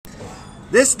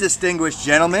This distinguished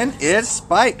gentleman is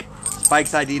Spike.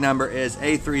 Spike's ID number is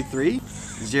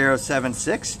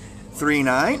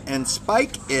A3307639, and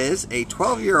Spike is a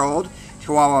 12-year-old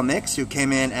Chihuahua mix who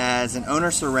came in as an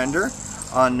owner surrender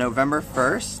on November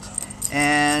 1st,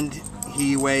 and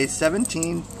he weighs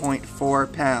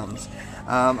 17.4 pounds.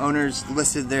 Owners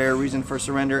listed their reason for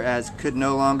surrender as could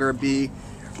no longer be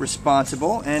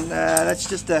responsible, and that's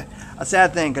just a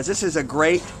sad thing, because this is a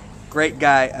great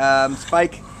guy.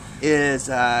 Spike is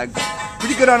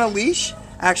pretty good on a leash,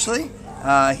 actually.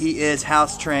 He is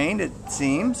house trained, it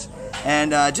seems,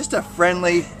 and just a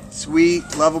friendly, sweet,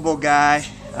 lovable guy.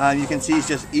 You can see he's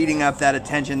just eating up that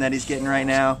attention that he's getting right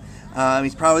now.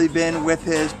 He's probably been with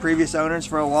his previous owners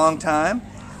for a long time,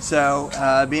 so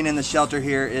being in the shelter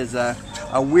here is a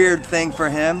weird thing for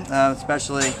him,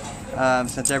 especially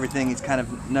since everything he's kind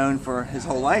of known for his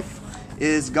whole life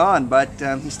is gone. But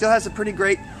he still has a pretty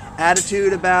great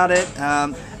attitude about it.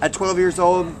 At 12 years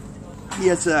old, he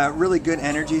has really good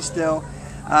energy still.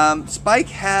 Spike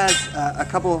has a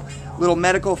couple little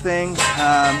medical things.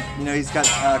 You know, he's got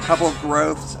a couple of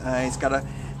growths. He's got a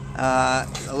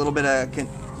little bit of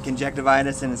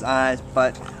conjunctivitis in his eyes,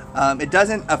 but it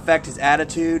doesn't affect his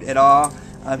attitude at all.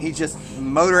 He's just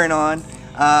motoring on.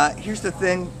 Here's the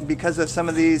thing: because of some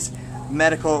of these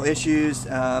medical issues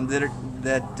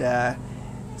that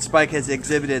Spike has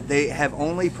exhibited, they have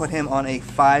only put him on a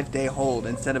 5-day hold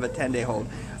instead of a 10-day hold.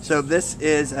 So this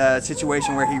is a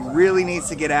situation where he really needs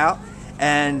to get out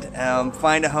and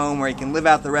find a home where he can live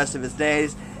out the rest of his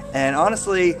days. And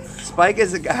honestly, Spike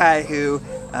is a guy who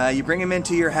you bring him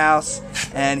into your house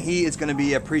and he is going to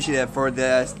be appreciative for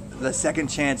the second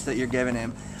chance that you're giving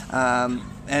him.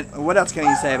 And what else can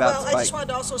you say about Spike? Well, I just wanted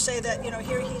to also say that, you know,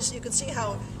 here you can see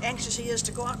how anxious he is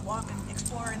to go out and walk and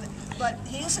explore. But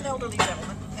he is an elderly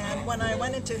gentleman, and when I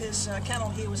went into his kennel,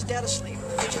 he was dead asleep,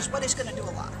 which is what he's going to do a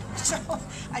lot. So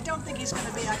I don't think he's going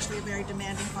to be actually a very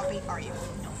demanding puppy. Are you?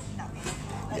 No, not me.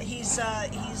 He's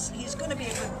going to be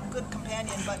a good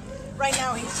companion, but right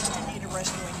now he's just in need of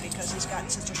rescuing because he's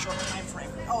got such a short time frame.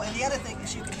 Oh, and the other thing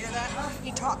is, you can hear that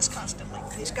he talks constantly.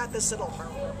 He's got this little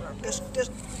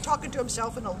just talking to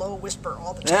himself in a low whisper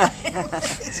all the time.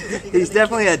 He's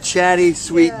definitely a chatty,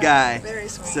 sweet guy. Very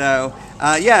sweet. So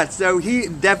yeah, so he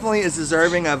definitely is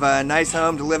deserving of a nice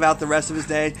home to live out the rest of his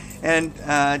day. And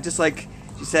just like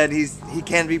you said, he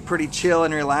can be pretty chill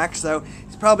and relaxed. So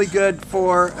probably good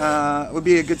for would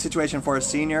be a good situation for a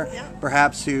senior,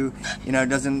 perhaps, who, you know,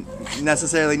 doesn't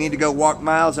necessarily need to go walk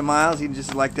miles and miles. He'd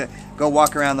just like to go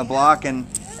walk around the block and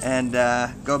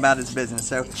go about his business.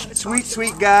 So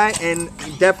sweet guy, and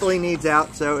definitely needs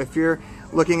out. So if you're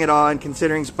looking at all and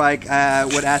considering Spike, I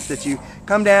would ask that you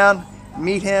come down,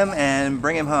 meet him, and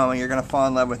bring him home, and you're gonna fall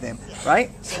in love with him, right?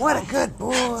 What a good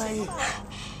boy.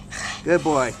 Good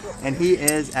boy. And he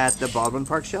is at the Baldwin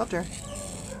Park shelter.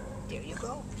 There you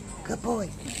go. Good boy.